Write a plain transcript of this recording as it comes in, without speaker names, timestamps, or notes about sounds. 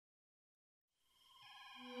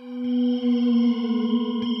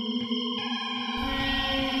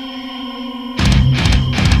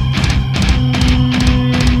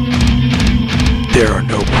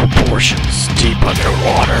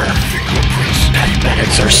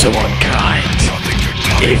Humans are so unkind.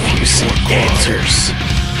 If you seek answers,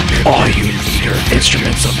 all you need are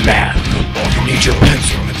instruments of math. You need your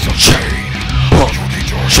pencil, check, book,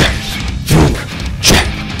 check, ruler, check,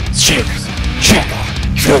 shapes, check,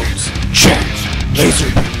 notes, check,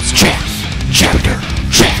 laser beams, check, chapter,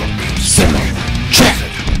 check, symbol, check.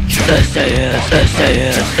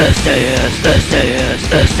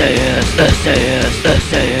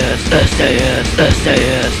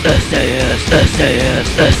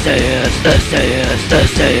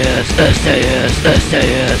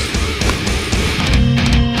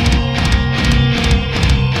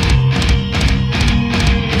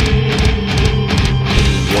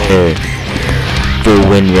 For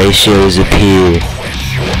when ratios appear,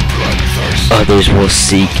 others will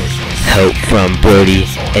seek help from Brody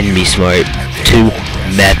and me smart. 2.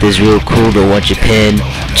 Math is real cool, don't want your pen.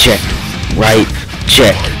 Check. Right.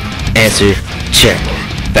 Check. Answer. Check.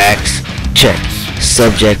 Facts. Check.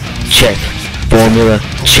 Subject. Check. Formula.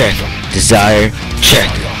 Check. Desire. Check.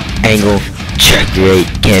 Angle. Check. Rate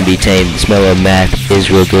can be tamed. The smell of math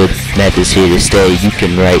is real good. Math is here to stay. You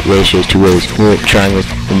can write ratios 2 ways. Triangles.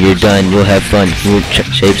 When you're done, you'll have fun.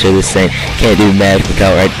 Shapes are the same. Can't do math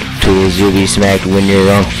without right tools. You'll be smacked when you're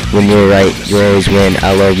wrong. When you're right, you always win.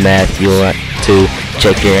 I love math. You'll want to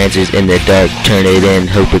check your answers in the dark. Turn it in.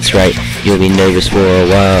 Hope it's right. You'll be nervous for a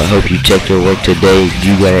while. Hope you checked your work today.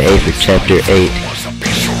 You got an A for chapter 8.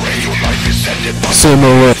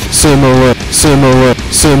 Similar, similar, similar,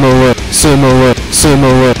 similar, similar,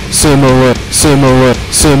 similar, similar, similar,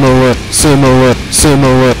 similar, similar,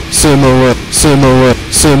 similar, similar, similar,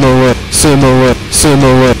 similar, similar,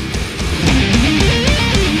 similar.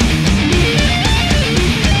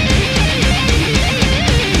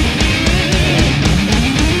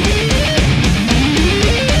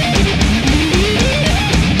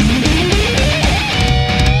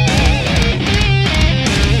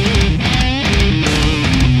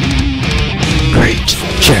 Grades,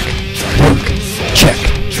 check. Work, check.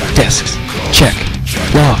 Desks, check.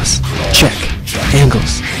 Laws, check.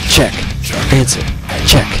 Angles, check. Answer,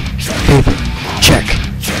 check. Paper, check.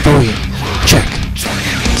 Volume, check.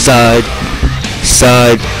 Side,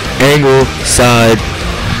 side, angle, side,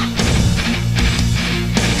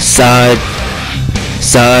 side,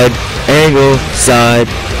 side, angle, side,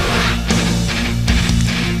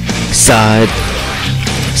 side,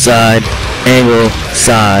 side, angle,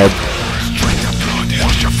 side,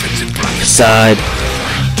 side,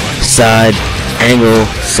 side, angle,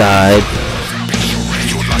 side.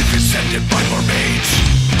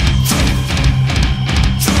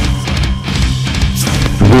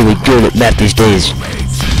 Really good at math these days.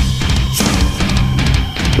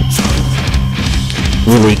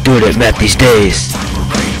 Really good at math these days.